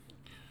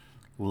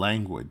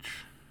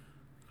language.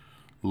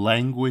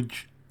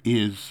 Language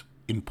is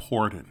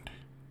important.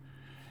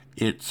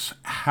 It's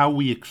how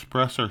we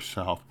express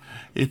ourselves.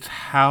 It's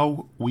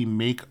how we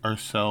make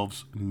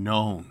ourselves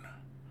known.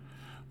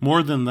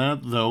 More than that,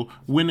 though,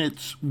 when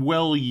it's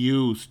well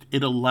used,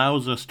 it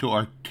allows us to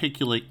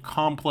articulate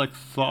complex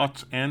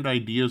thoughts and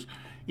ideas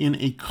in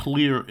a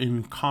clear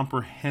and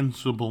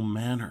comprehensible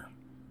manner.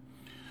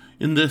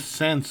 In this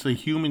sense, the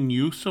human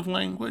use of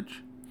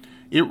language,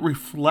 it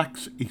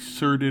reflects a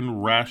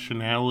certain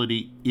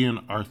rationality in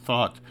our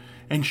thoughts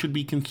and should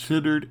be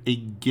considered a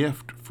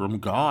gift from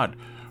God,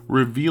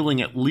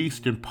 revealing at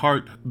least in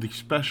part the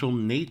special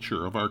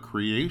nature of our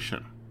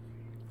creation.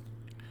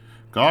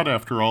 God,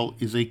 after all,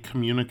 is a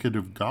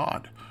communicative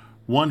God,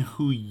 one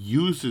who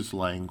uses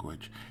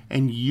language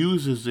and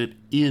uses it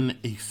in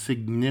a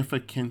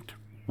significant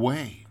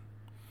way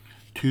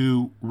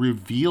to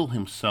reveal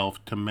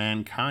himself to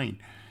mankind,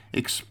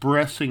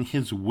 expressing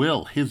his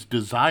will, his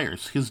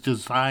desires, his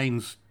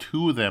designs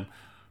to them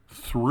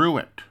through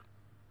it.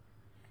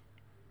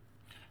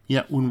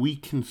 Yet when we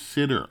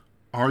consider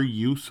our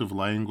use of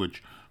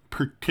language,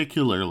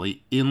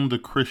 particularly in the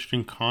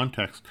Christian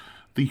context,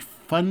 the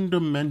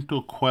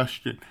fundamental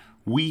question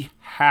we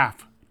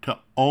have to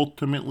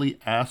ultimately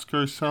ask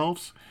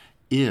ourselves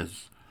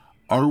is,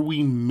 are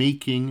we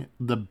making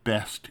the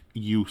best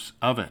use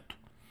of it?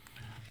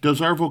 Does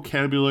our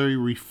vocabulary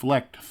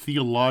reflect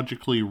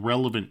theologically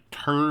relevant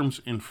terms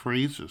and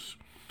phrases?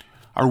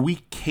 Are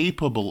we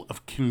capable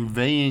of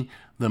conveying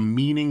the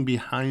meaning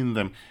behind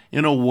them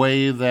in a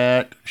way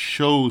that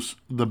shows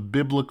the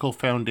biblical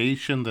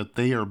foundation that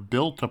they are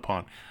built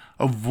upon,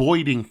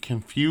 avoiding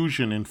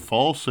confusion and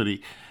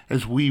falsity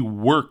as we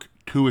work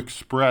to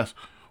express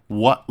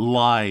what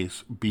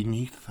lies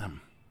beneath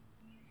them?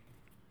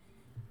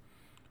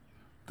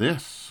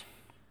 This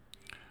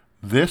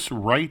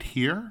right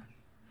here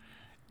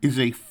is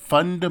a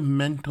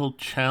fundamental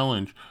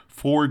challenge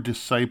for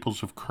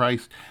disciples of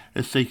Christ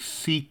as they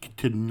seek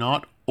to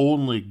not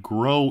only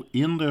grow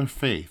in their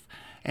faith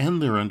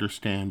and their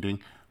understanding,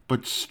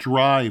 but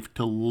strive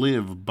to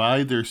live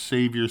by their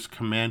Savior's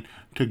command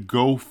to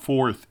go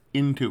forth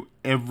into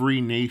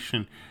every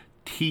nation,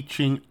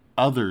 teaching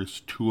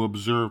others to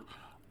observe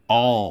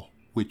all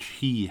which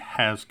he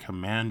has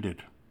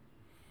commanded.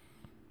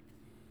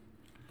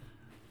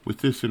 With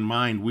this in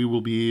mind, we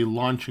will be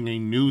launching a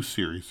new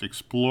series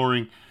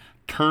exploring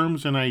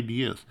terms and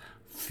ideas,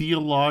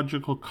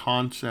 theological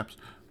concepts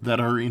that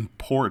are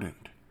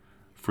important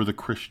for the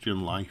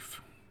Christian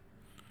life.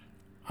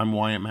 I'm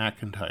Wyatt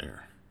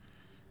McIntyre,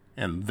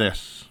 and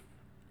this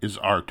is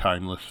Our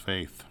Timeless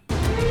Faith.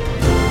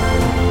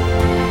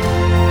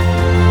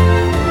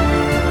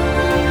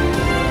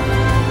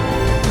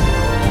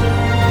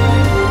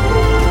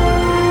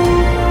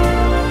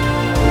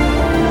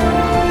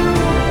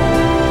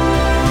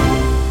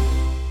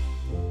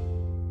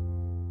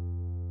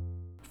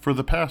 For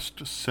the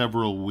past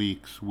several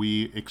weeks,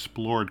 we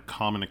explored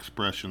common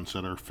expressions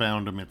that are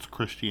found amidst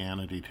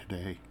Christianity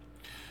today.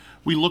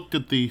 We looked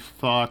at the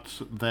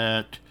thoughts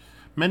that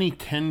many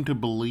tend to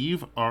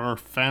believe are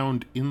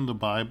found in the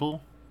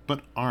Bible,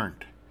 but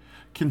aren't,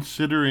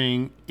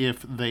 considering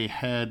if they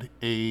had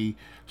a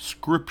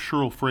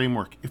scriptural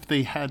framework, if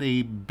they had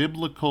a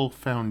biblical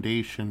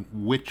foundation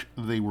which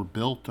they were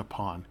built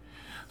upon,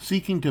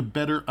 seeking to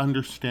better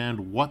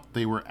understand what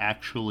they were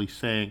actually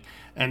saying,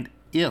 and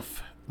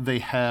if they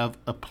have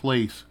a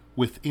place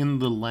within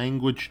the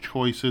language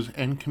choices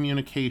and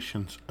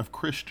communications of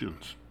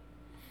Christians.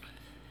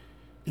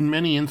 In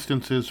many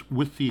instances,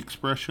 with the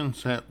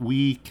expressions that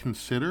we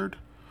considered,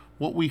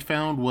 what we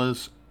found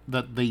was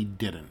that they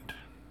didn't.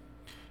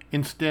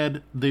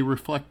 Instead, they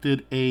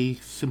reflected a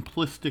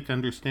simplistic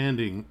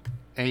understanding,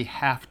 a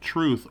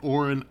half-truth,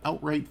 or an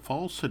outright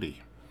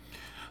falsity.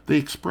 They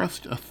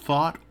expressed a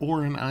thought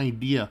or an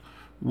idea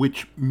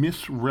which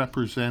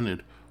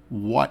misrepresented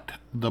what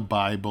the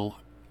Bible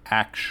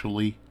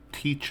actually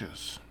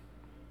teaches.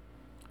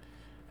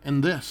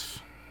 And this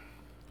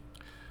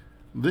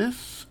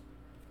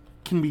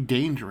can be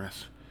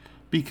dangerous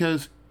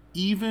because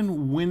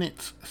even when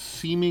it's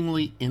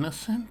seemingly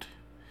innocent,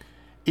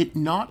 it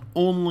not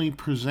only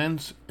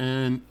presents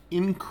an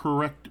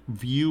incorrect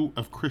view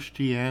of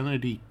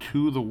Christianity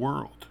to the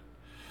world,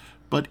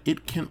 but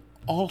it can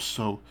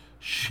also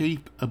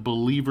shape a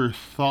believer's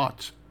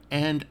thoughts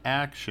and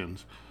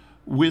actions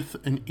with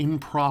an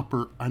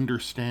improper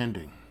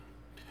understanding.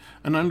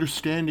 An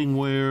understanding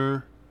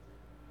where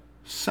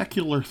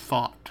secular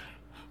thought,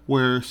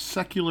 where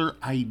secular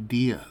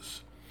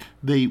ideas,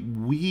 they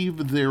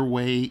weave their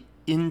way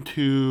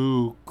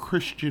into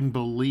Christian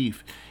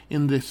belief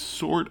in this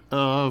sort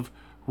of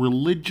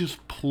religious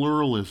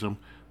pluralism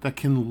that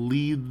can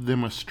lead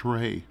them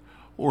astray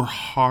or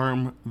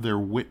harm their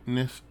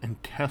witness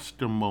and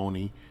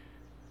testimony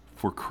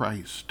for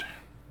Christ.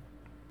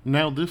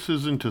 Now, this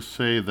isn't to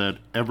say that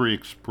every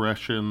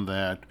expression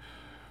that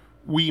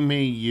we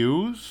may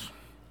use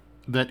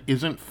that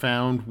isn't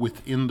found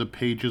within the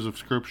pages of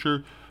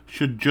Scripture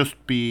should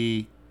just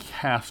be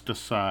cast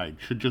aside,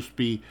 should just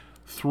be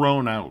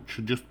thrown out,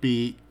 should just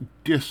be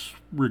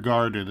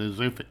disregarded as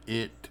if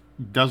it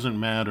doesn't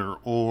matter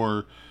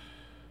or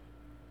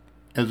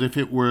as if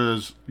it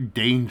was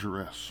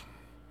dangerous.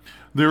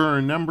 There are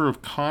a number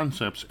of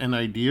concepts and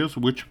ideas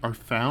which are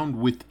found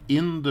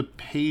within the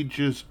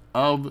pages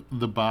of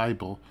the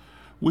Bible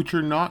which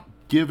are not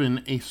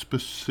given a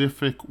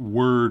specific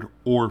word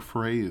or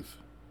phrase.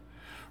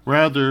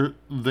 Rather,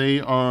 they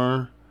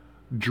are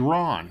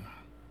drawn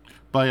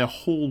by a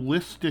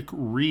holistic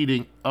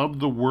reading of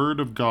the Word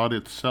of God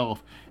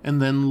itself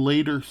and then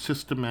later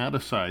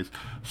systematized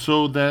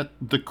so that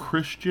the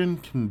Christian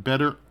can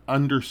better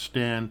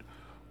understand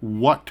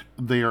what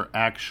they are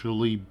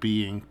actually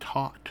being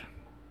taught.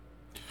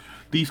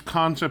 These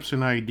concepts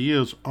and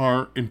ideas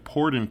are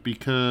important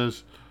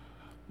because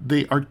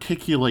they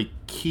articulate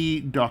key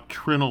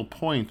doctrinal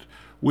points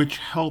which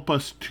help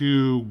us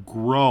to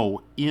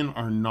grow in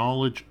our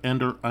knowledge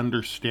and our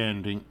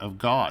understanding of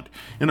God,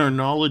 in our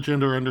knowledge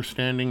and our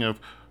understanding of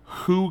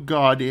who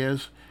God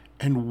is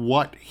and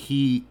what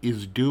He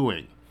is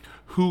doing,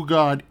 who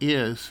God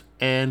is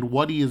and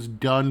what He has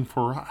done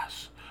for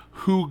us,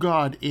 who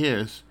God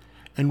is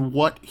and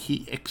what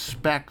He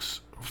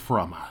expects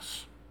from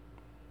us.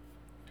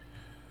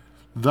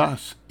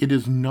 Thus, it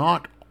is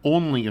not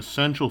only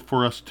essential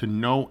for us to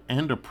know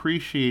and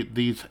appreciate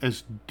these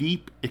as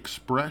deep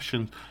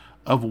expressions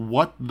of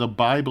what the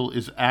Bible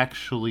is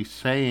actually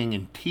saying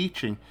and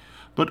teaching,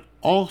 but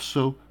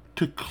also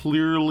to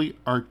clearly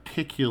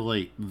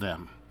articulate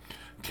them,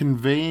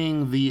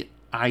 conveying the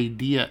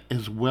idea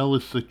as well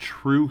as the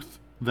truth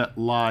that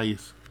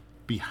lies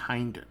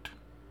behind it.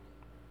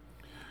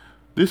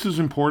 This is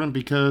important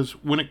because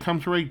when it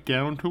comes right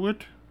down to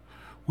it,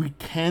 we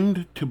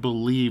tend to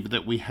believe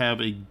that we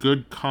have a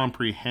good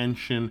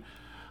comprehension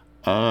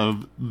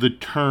of the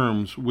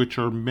terms which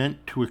are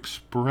meant to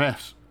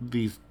express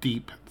these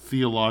deep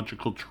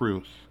theological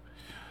truths.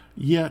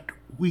 Yet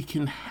we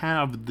can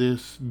have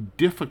this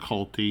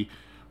difficulty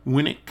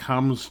when it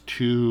comes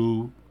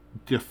to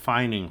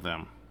defining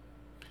them.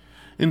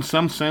 In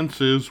some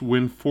senses,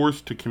 when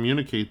forced to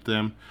communicate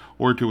them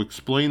or to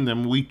explain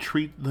them, we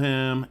treat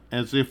them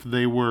as if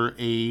they were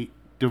a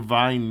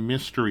divine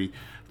mystery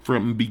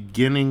from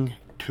beginning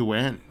to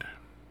end.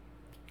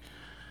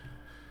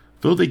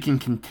 Though they can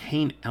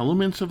contain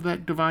elements of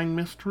that divine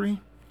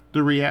mystery,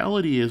 the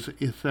reality is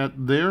that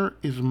there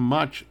is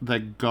much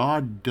that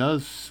God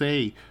does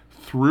say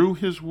through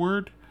His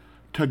Word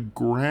to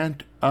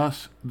grant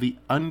us the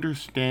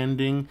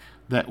understanding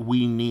that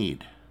we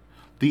need,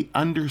 the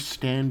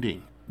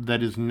understanding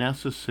that is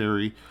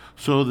necessary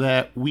so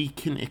that we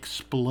can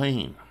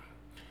explain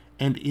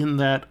and in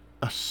that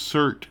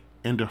assert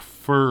and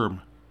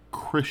affirm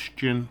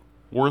Christian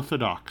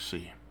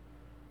orthodoxy.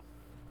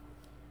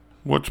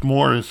 What's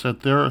more is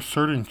that there are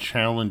certain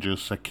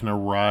challenges that can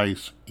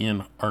arise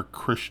in our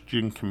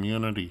Christian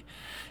community,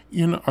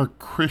 in our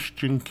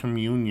Christian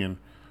communion,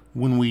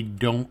 when we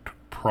don't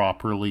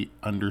properly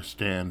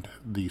understand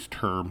these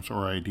terms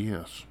or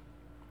ideas.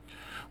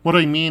 What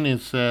I mean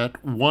is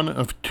that one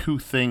of two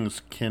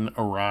things can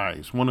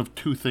arise. One of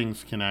two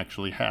things can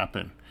actually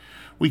happen.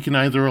 We can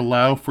either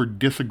allow for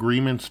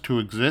disagreements to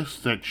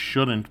exist that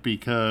shouldn't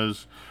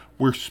because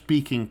we're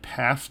speaking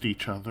past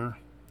each other,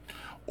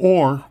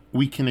 or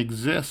we can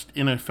exist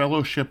in a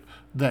fellowship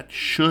that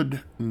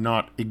should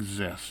not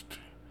exist,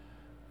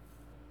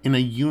 in a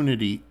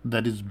unity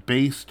that is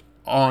based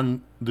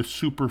on the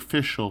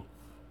superficial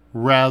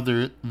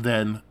rather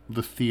than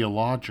the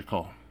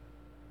theological.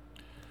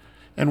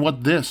 And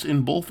what this,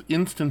 in both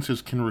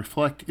instances, can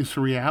reflect is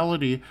the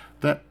reality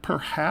that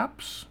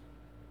perhaps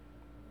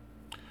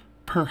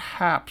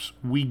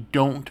we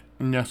don't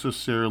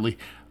necessarily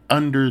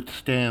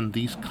understand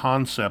these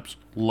concepts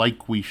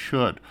like we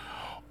should,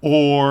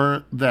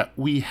 or that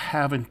we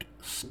haven't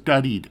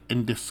studied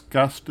and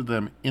discussed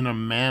them in a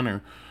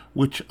manner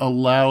which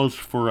allows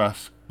for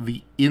us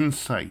the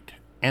insight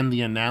and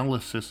the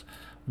analysis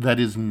that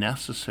is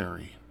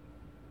necessary.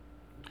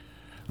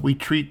 We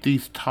treat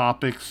these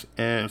topics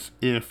as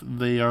if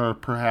they are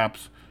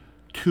perhaps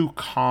too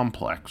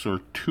complex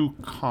or too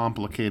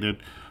complicated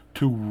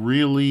to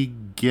really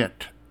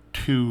get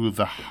to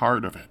the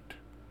heart of it.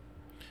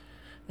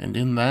 And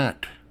in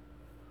that,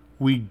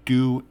 we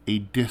do a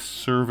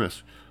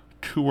disservice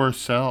to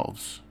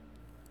ourselves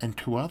and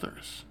to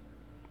others.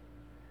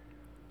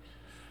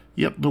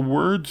 Yet the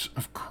words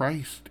of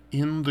Christ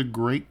in the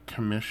Great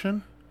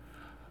Commission,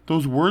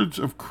 those words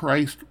of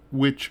Christ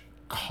which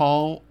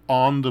call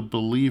on the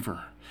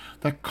believer,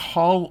 that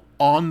call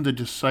on the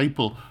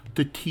disciple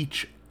to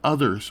teach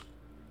others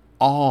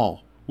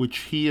all which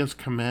He has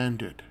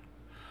commanded,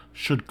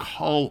 should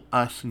call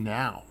us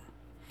now.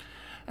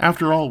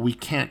 After all, we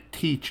can't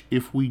teach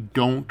if we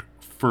don't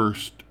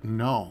first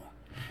know,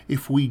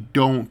 if we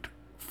don't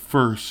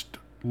first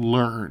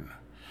learn.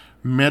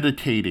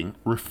 Meditating,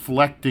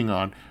 reflecting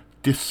on,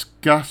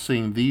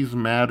 discussing these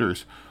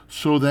matters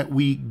so that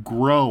we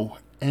grow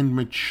and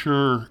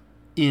mature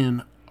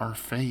in our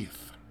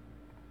faith.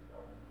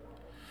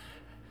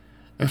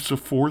 As the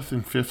 4th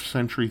and 5th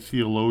century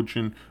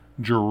theologian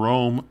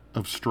Jerome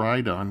of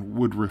Stridon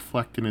would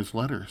reflect in his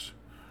letters.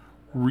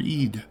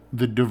 Read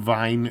the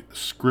divine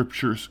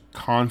scriptures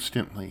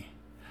constantly.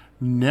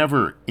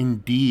 Never,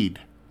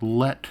 indeed,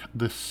 let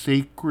the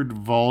sacred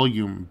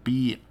volume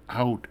be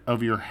out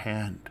of your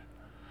hand.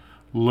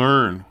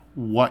 Learn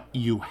what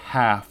you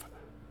have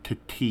to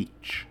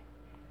teach.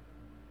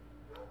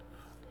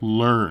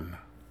 Learn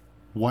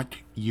what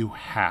you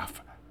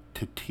have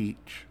to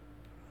teach.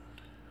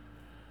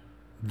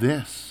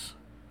 This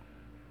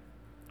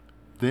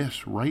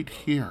right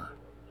here,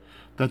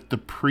 that the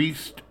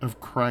priest of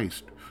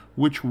Christ,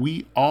 which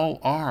we all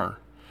are,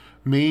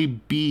 may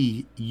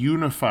be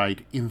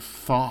unified in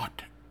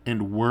thought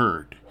and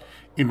word,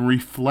 in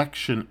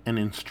reflection and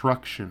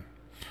instruction,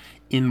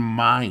 in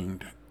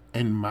mind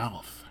and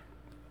mouth.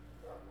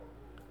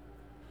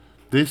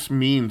 This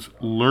means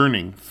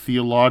learning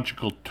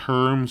theological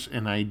terms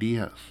and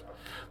ideas.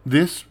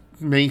 This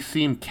may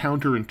seem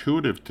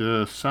counterintuitive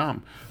to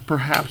some,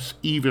 perhaps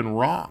even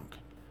wrong.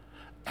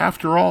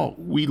 After all,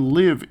 we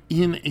live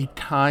in a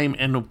time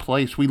and a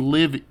place. We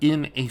live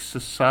in a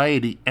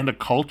society and a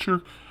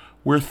culture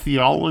where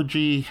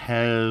theology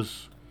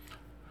has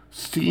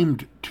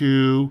seemed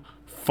to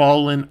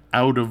fallen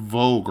out of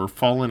vogue or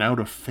fallen out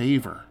of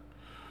favor.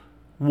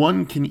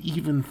 One can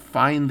even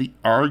find the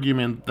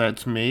argument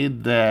that's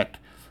made that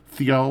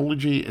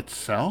theology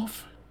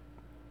itself,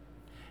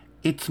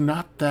 it's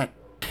not that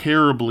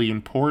terribly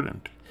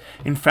important.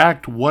 In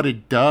fact, what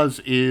it does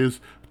is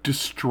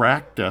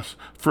distract us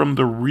from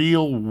the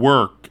real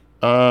work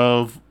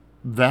of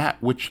that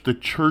which the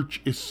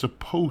church is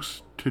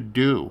supposed to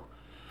do,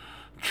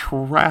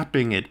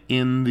 trapping it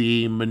in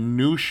the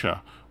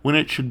minutia when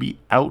it should be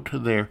out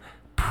there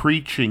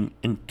preaching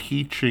and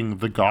teaching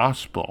the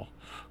gospel,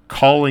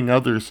 calling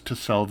others to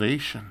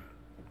salvation.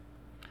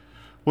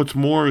 What's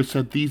more is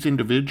that these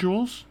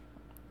individuals,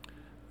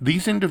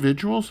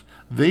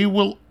 they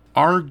will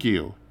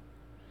argue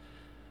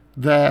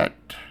that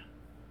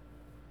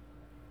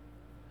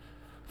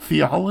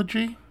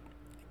theology,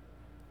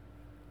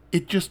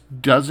 it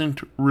just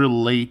doesn't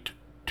relate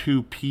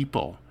to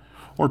people,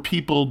 or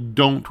people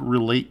don't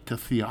relate to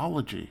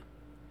theology.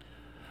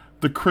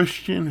 The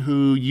Christian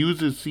who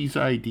uses these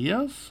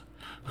ideas,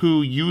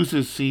 who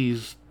uses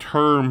these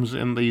terms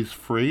and these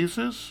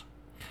phrases,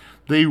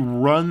 they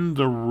run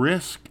the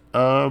risk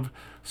of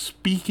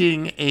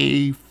speaking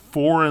a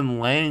foreign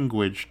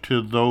language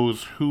to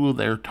those who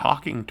they're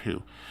talking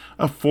to,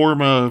 a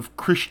form of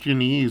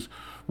Christianese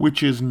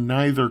which is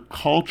neither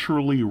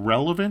culturally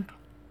relevant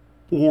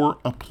or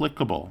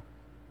applicable.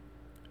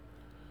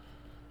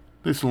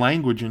 This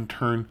language, in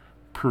turn,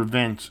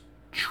 prevents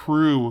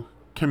true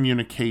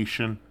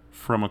communication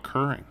from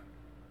occurring.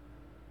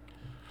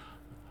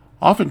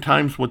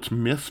 Oftentimes, what's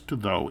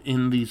missed, though,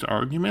 in these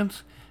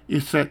arguments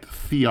is that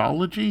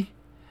theology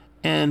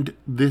and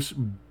this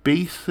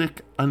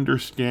basic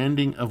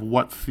understanding of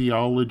what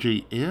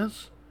theology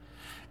is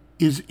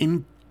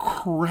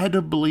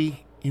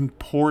incredibly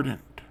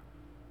important.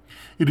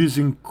 It is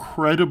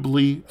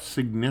incredibly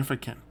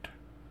significant.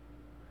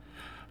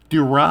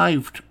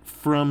 Derived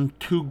from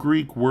two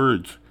Greek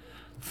words,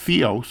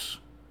 theos,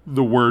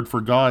 the word for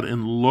God,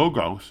 and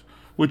logos,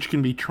 which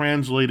can be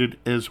translated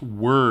as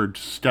word,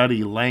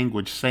 study,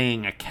 language,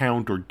 saying,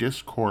 account, or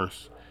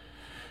discourse,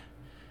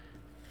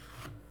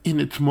 in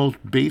its most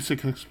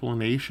basic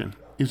explanation,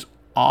 is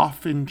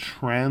often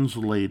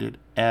translated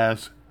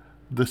as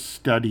the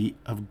study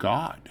of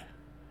God.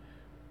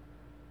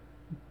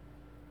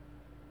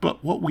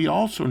 But what we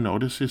also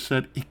notice is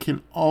that it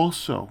can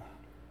also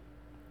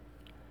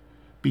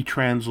be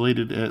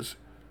translated as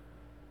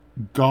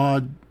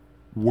God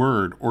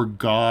word or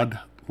God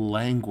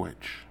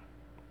language.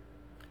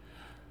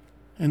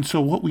 And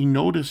so what we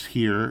notice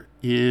here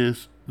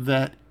is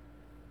that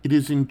it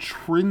is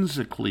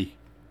intrinsically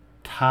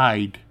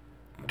tied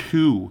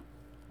to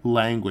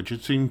language.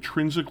 It's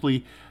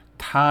intrinsically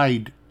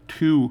tied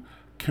to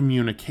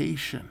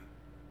communication.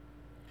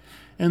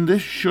 And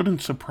this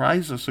shouldn't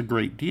surprise us a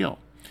great deal.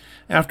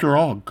 After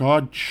all,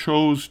 God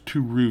chose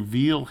to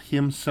reveal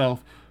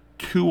himself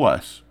to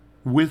us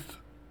with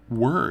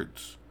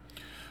words,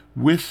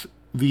 with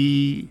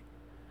the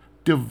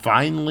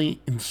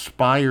divinely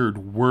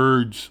inspired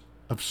words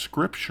of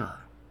Scripture.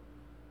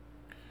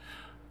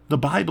 The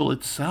Bible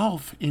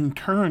itself, in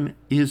turn,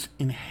 is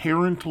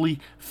inherently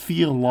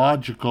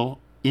theological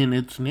in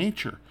its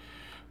nature,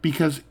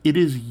 because it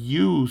is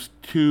used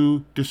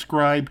to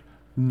describe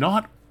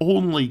not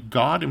only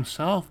God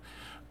himself,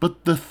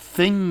 but the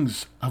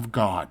things of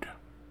God.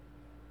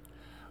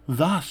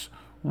 Thus,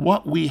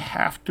 what we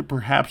have to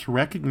perhaps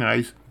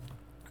recognize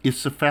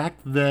is the fact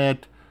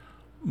that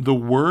the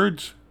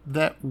words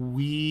that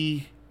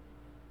we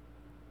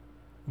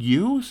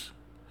use,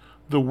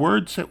 the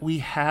words that we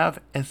have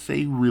as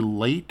they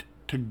relate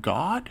to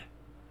God,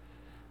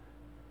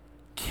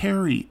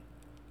 carry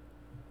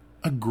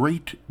a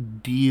great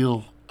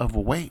deal of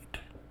weight.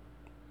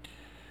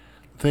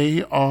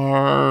 They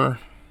are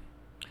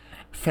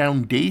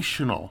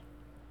foundational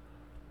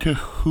to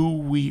who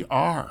we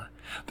are.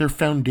 They're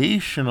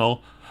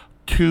foundational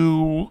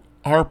to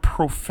our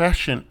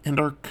profession and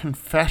our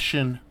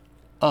confession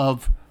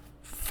of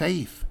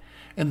faith.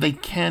 And they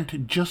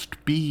can't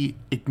just be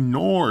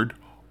ignored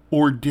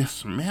or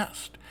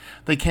dismissed.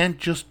 They can't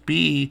just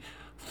be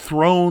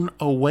thrown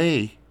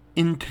away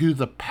into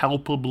the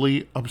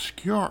palpably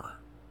obscure.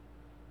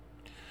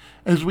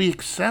 As we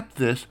accept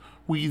this,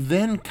 we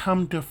then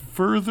come to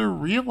further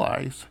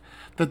realize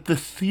that the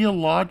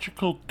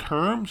theological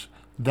terms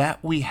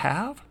that we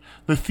have,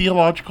 the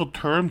theological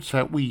terms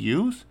that we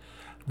use,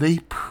 they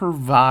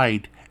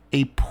provide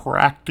a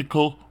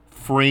practical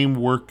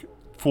framework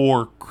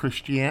for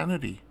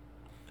Christianity.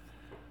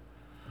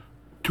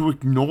 To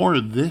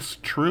ignore this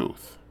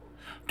truth,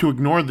 to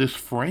ignore this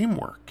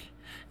framework,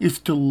 is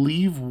to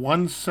leave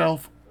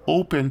oneself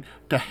open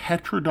to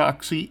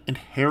heterodoxy and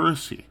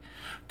heresy,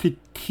 to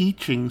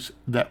teachings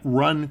that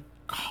run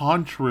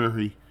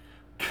contrary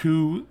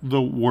to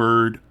the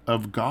Word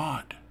of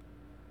God.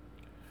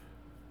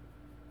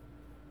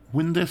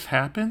 When this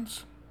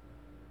happens,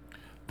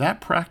 that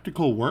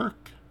practical work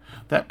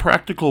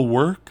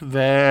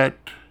that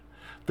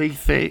they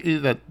say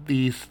that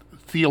these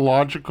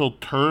theological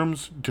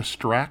terms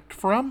distract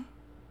from,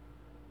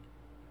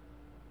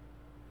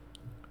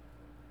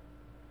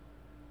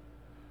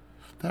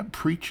 that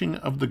preaching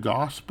of the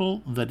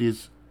gospel that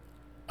is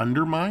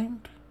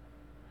undermined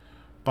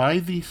by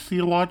these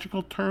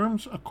theological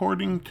terms,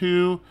 according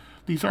to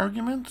these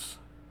arguments,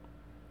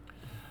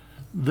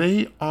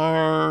 they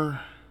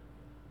are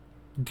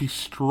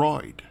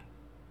destroyed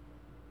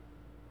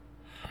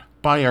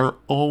by our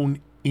own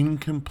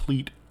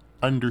incomplete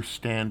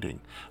understanding,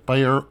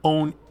 by our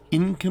own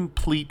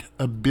incomplete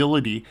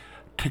ability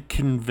to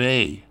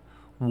convey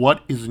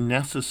what is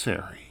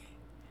necessary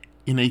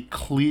in a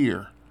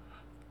clear,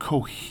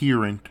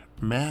 coherent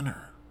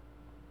manner.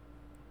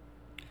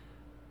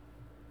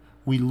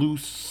 We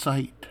lose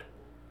sight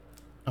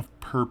of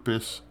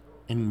purpose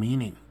and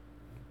meaning.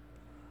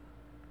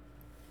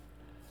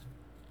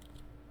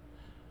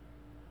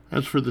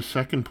 As for the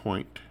second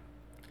point,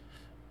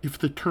 if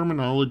the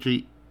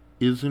terminology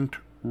isn't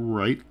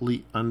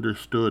rightly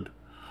understood,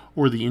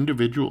 or the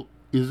individual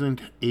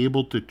isn't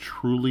able to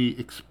truly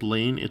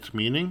explain its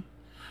meaning,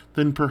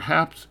 then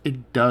perhaps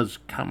it does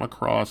come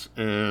across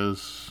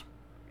as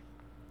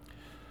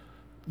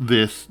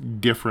this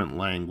different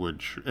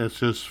language, as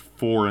this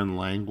foreign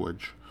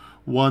language,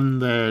 one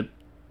that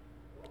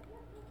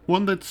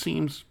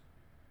seems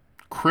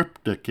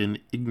cryptic and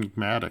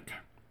enigmatic.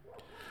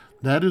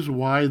 That is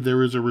why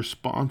there is a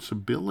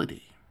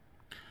responsibility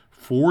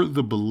for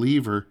the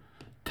believer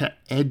to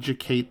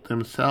educate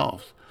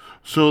themselves,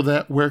 so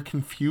that where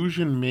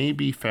confusion may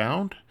be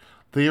found,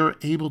 they are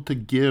able to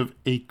give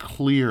a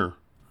clear,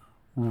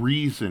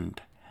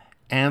 reasoned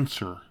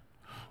answer,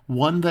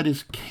 one that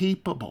is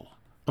capable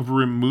of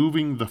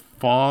removing the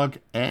fog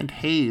and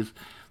haze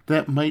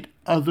that might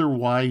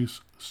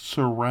otherwise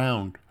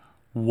surround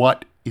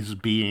what is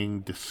being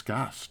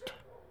discussed.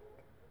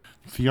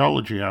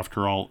 Theology,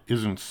 after all,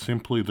 isn't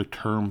simply the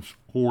terms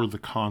or the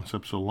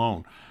concepts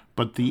alone,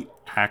 but the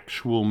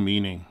actual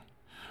meaning,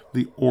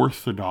 the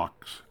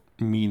orthodox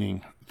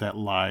meaning that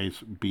lies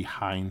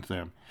behind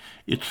them.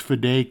 It's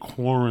fide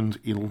quorens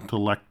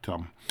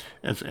intellectum,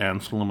 as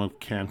Anselm of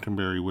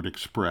Canterbury would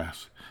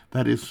express.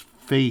 That is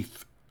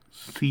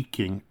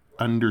faith-seeking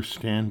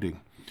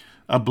understanding,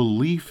 a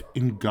belief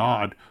in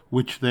God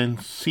which then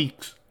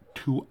seeks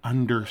to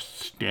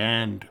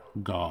understand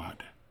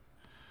God.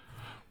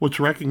 What's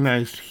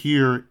recognized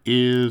here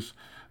is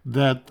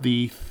that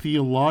the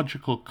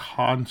theological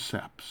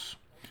concepts,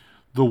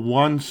 the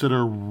ones that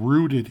are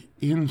rooted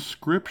in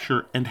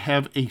Scripture and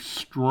have a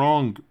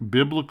strong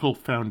biblical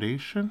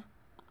foundation,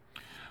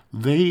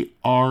 they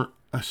are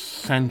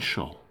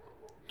essential.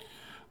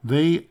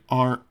 They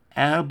are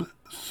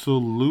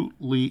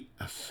absolutely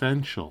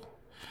essential,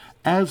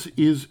 as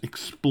is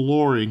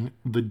exploring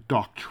the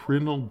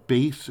doctrinal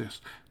basis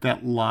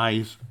that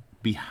lies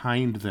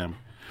behind them,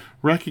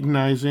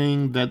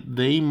 recognizing that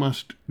they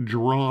must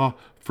draw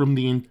from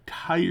the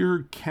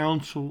entire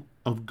counsel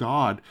of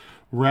God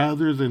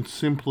rather than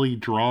simply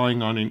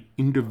drawing on an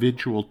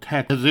individual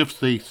text as if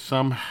they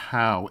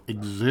somehow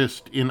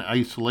exist in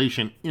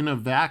isolation, in a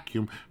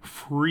vacuum,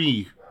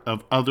 free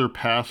of other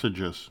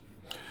passages.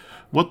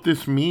 What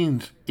this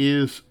means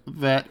is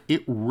that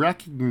it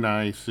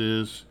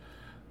recognizes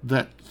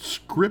that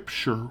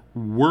Scripture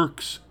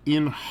works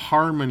in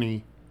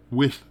harmony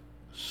with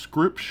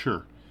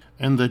Scripture,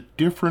 and that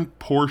different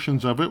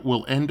portions of it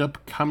will end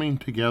up coming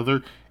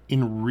together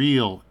in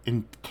real,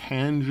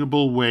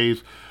 intangible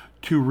ways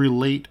to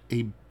relate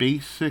a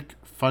basic,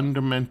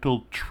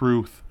 fundamental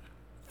truth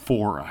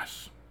for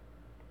us.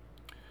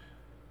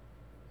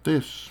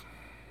 This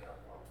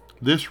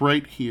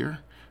right here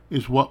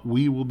is what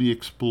we will be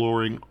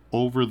exploring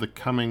over the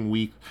coming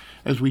week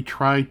as we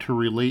try to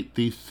relate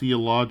these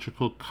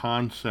theological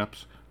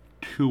concepts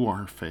to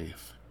our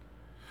faith.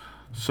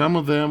 Some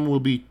of them will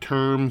be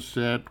terms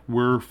that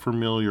we're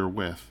familiar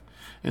with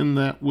and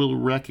that we'll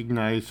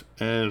recognize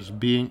as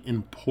being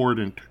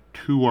important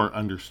to our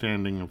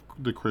understanding of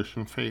the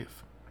Christian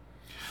faith.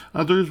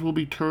 Others will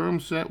be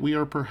terms that we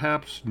are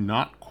perhaps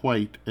not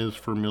quite as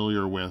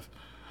familiar with,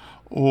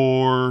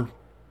 or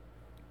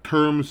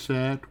terms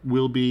that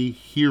we'll be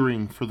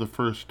hearing for the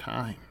first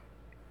time.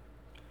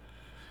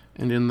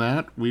 And in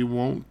that, we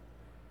won't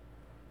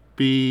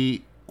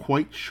be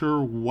quite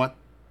sure what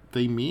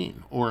they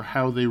mean or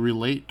how they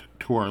relate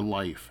to our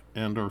life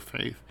and our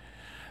faith.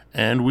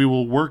 And we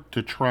will work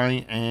to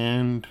try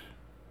and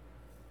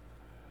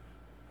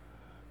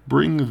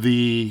bring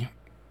the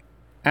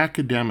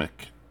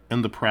academic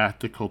and the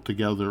practical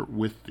together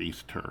with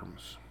these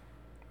terms.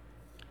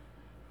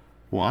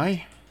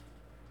 Why?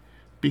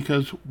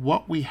 Because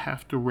what we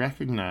have to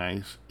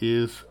recognize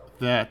is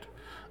that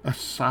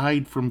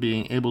aside from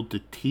being able to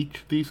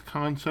teach these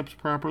concepts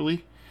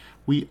properly,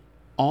 we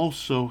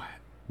also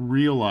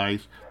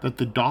realize that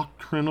the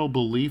doctrinal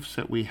beliefs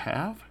that we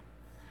have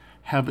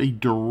a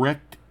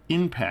direct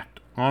impact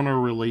on our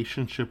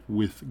relationship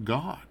with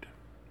God.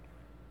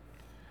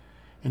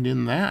 And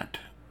in that,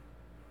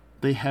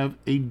 they have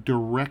a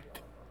direct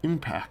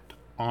impact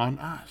on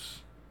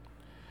us.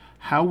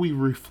 How we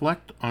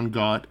reflect on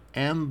God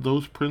and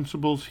those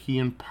principles He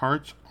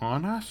imparts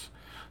on us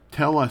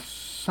tell us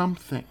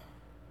something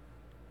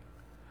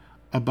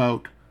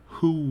about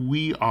who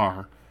we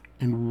are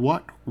and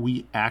what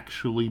we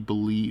actually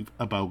believe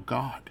about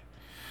God.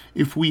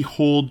 If we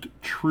hold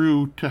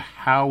true to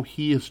how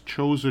He has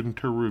chosen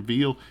to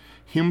reveal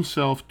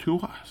Himself to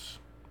us.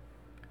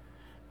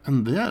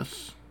 And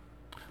this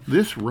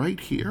right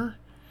here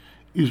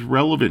is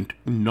relevant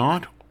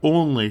not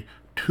only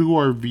to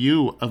our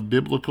view of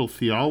biblical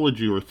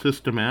theology or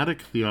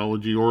systematic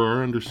theology or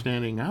our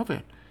understanding of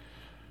it,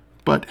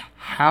 but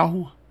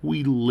how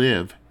we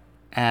live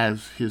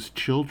as His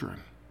children.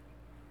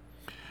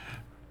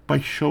 By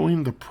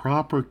showing the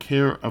proper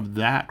care of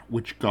that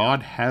which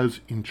God has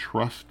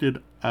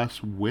entrusted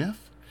us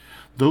with,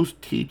 those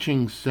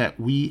teachings that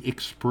we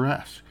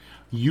express,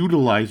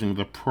 utilizing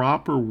the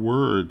proper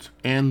words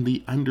and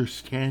the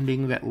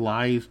understanding that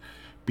lies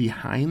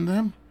behind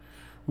them,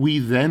 we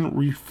then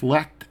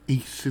reflect a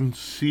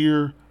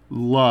sincere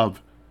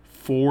love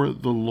for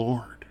the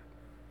Lord.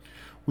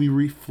 We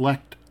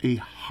reflect a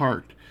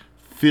heart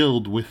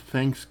filled with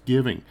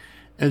thanksgiving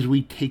as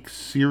we take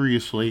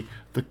seriously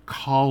the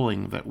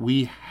calling that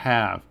we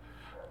have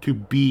to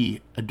be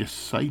a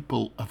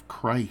disciple of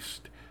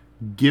Christ,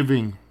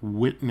 giving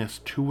witness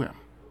to Him.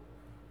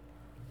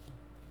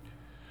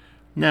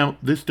 Now,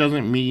 this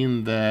doesn't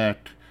mean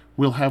that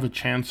we'll have a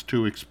chance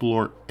to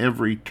explore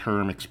every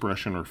term,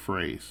 expression, or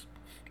phrase.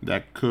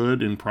 That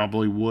could and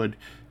probably would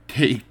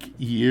take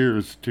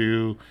years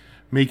to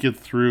make it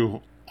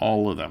through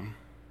all of them.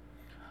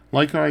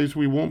 Likewise,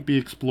 we won't be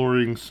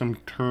exploring some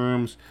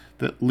terms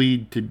that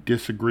lead to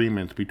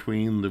disagreement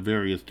between the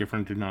various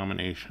different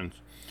denominations.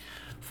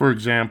 For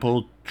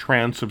example,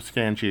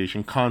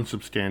 transubstantiation,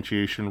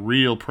 consubstantiation,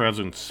 real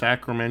presence,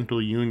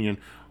 sacramental union,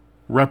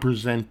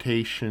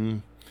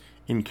 representation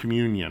in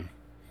communion.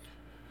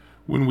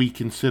 When we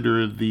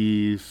consider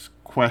these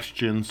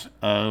questions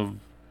of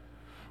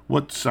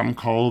what some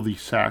call the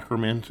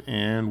sacrament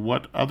and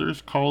what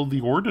others call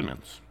the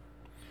ordinance.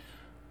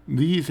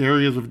 These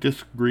areas of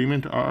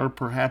disagreement are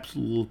perhaps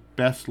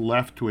best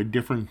left to a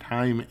different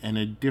time and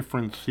a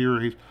different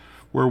series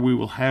where we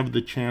will have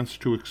the chance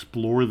to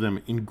explore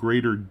them in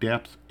greater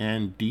depth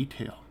and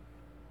detail.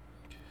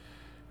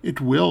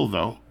 It will,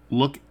 though,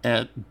 look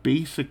at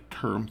basic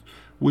terms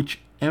which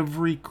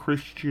every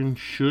Christian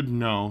should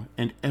know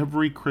and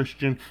every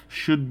Christian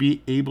should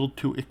be able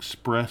to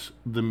express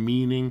the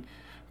meaning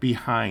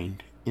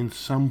behind in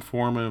some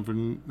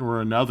form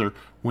or another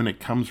when it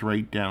comes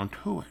right down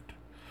to it.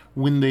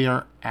 When they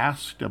are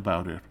asked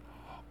about it,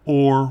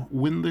 or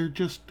when they're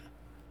just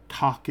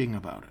talking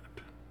about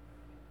it.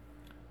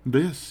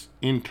 This,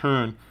 in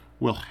turn,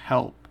 will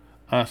help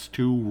us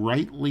to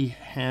rightly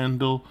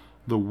handle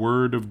the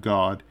Word of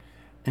God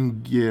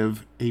and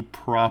give a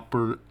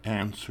proper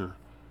answer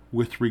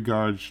with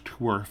regards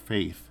to our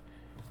faith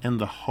and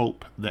the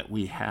hope that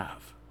we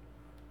have.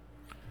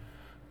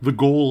 The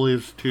goal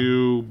is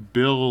to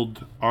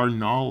build our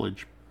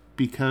knowledge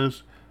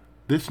because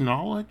this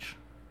knowledge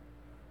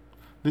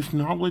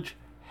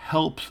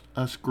helps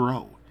us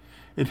grow.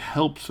 It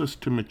helps us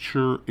to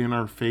mature in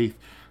our faith,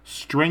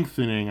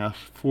 strengthening us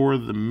for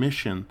the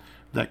mission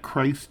that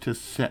Christ has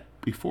set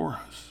before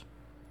us.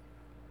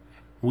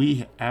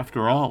 We,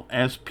 after all,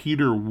 as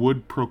Peter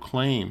would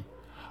proclaim,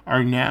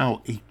 are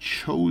now a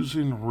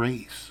chosen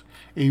race,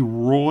 a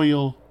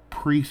royal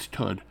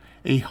priesthood,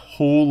 a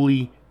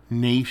holy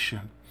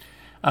nation,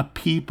 a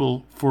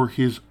people for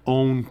His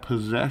own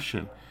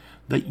possession,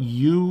 that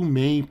you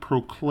may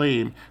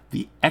proclaim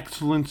the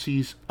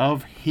excellencies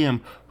of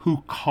Him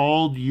who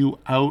called you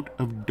out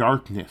of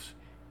darkness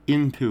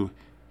into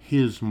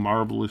His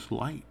marvelous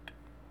light.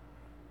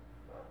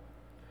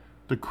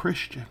 The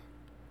Christian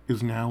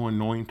is now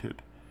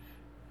anointed,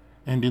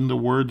 and in the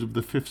words of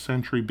the 5th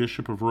century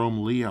Bishop of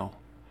Rome, Leo,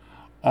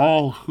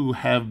 all who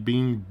have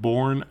been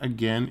born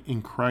again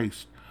in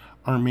Christ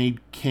are made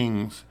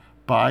kings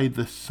by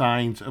the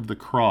signs of the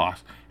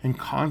cross and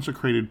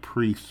consecrated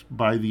priests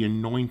by the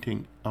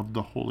anointing of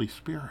the Holy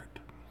Spirit.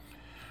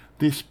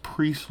 This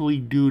priestly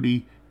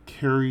duty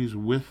carries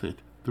with it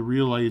the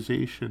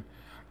realization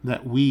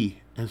that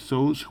we, as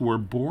those who are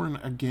born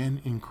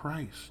again in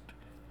Christ,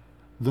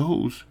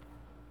 those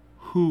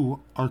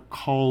who are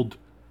called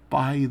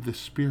by the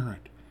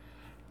Spirit,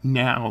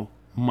 now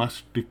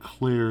must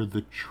declare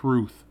the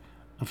truth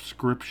of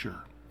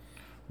Scripture,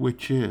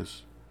 which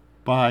is,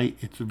 by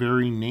its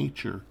very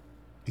nature,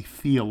 a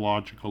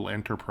theological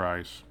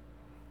enterprise.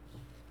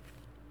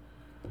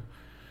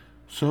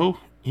 So,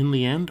 in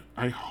the end,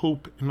 I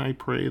hope and I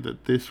pray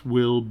that this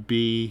will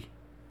be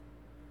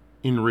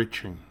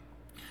enriching.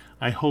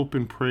 I hope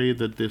and pray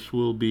that this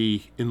will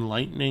be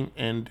enlightening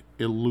and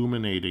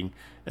illuminating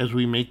as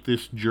we make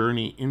this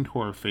journey into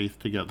our faith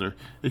together,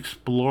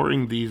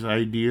 exploring these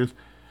ideas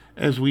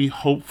as we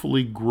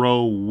hopefully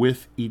grow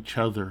with each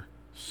other,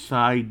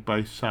 side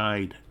by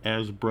side,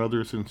 as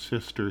brothers and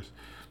sisters,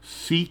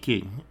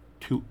 seeking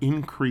to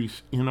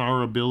increase in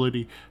our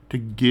ability to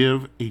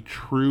give a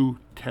true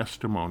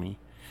testimony,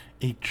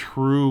 a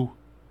true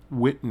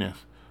witness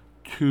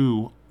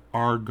to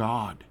our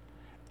God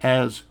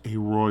as a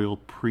royal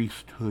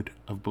priesthood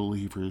of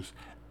believers,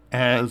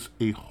 as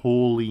a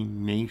holy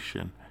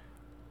nation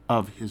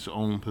of his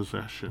own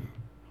possession.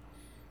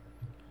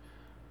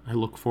 I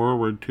look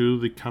forward to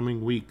the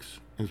coming weeks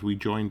as we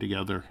join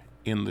together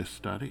in this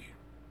study.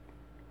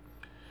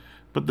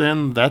 But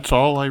then that's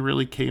all I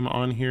really came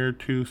on here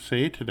to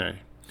say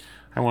today.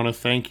 I want to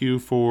thank you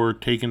for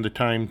taking the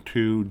time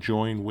to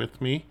join with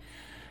me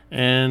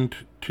and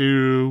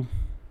to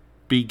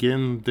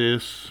begin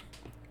this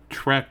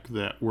trek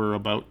that we're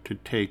about to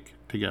take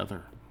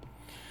together.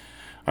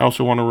 I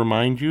also want to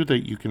remind you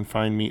that you can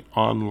find me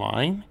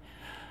online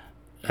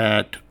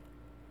at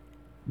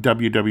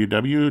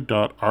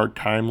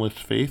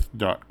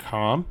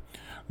www.ourtimelessfaith.com.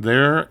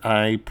 There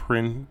I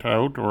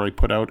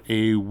put out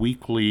a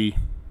weekly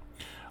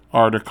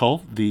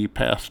article. The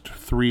past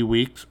 3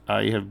 weeks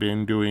I have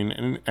been doing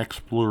an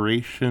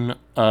exploration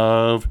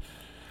of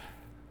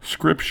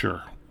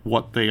Scripture,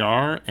 what they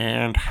are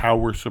and how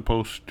we're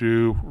supposed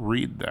to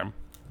read them.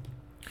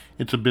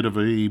 It's a bit of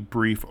a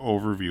brief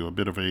overview, a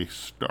bit of a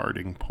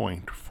starting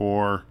point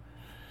for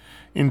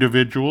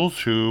individuals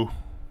who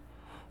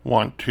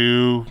want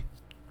to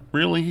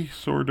really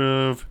sort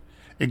of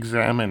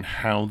examine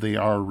how they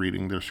are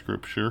reading their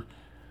Scripture.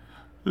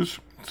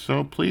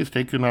 So please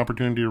take an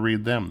opportunity to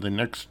read them. The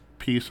next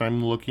piece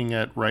I'm looking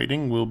at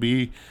writing will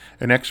be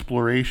an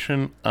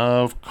exploration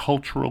of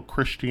cultural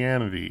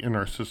Christianity in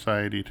our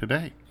society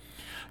today.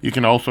 You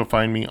can also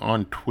find me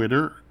on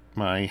Twitter.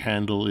 My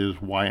handle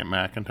is Wyatt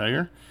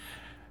McIntyre.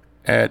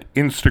 At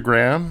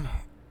Instagram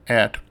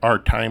at Our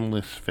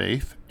Timeless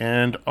Faith,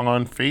 and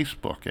on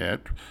Facebook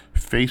at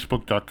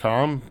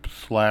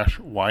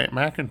facebook.com/Wyatt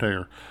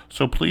McIntyre.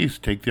 So please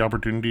take the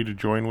opportunity to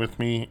join with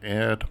me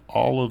at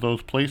all of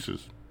those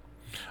places.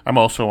 I'm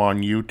also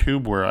on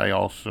YouTube, where I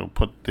also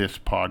put this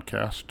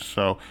podcast.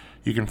 So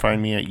you can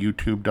find me at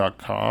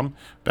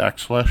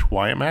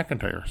youtube.com/Wyatt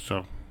McIntyre.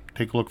 So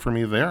take a look for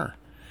me there.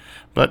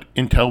 But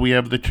until we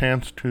have the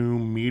chance to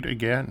meet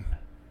again,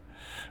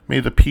 may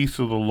the peace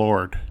of the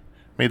Lord,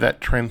 may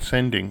that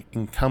transcending,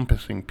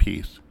 encompassing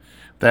peace,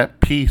 that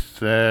peace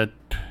that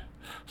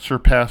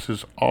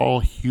surpasses all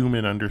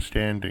human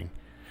understanding,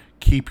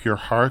 keep your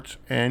hearts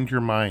and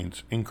your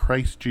minds in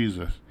Christ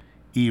Jesus,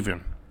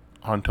 even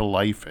unto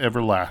life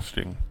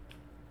everlasting.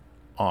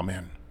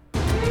 Amen.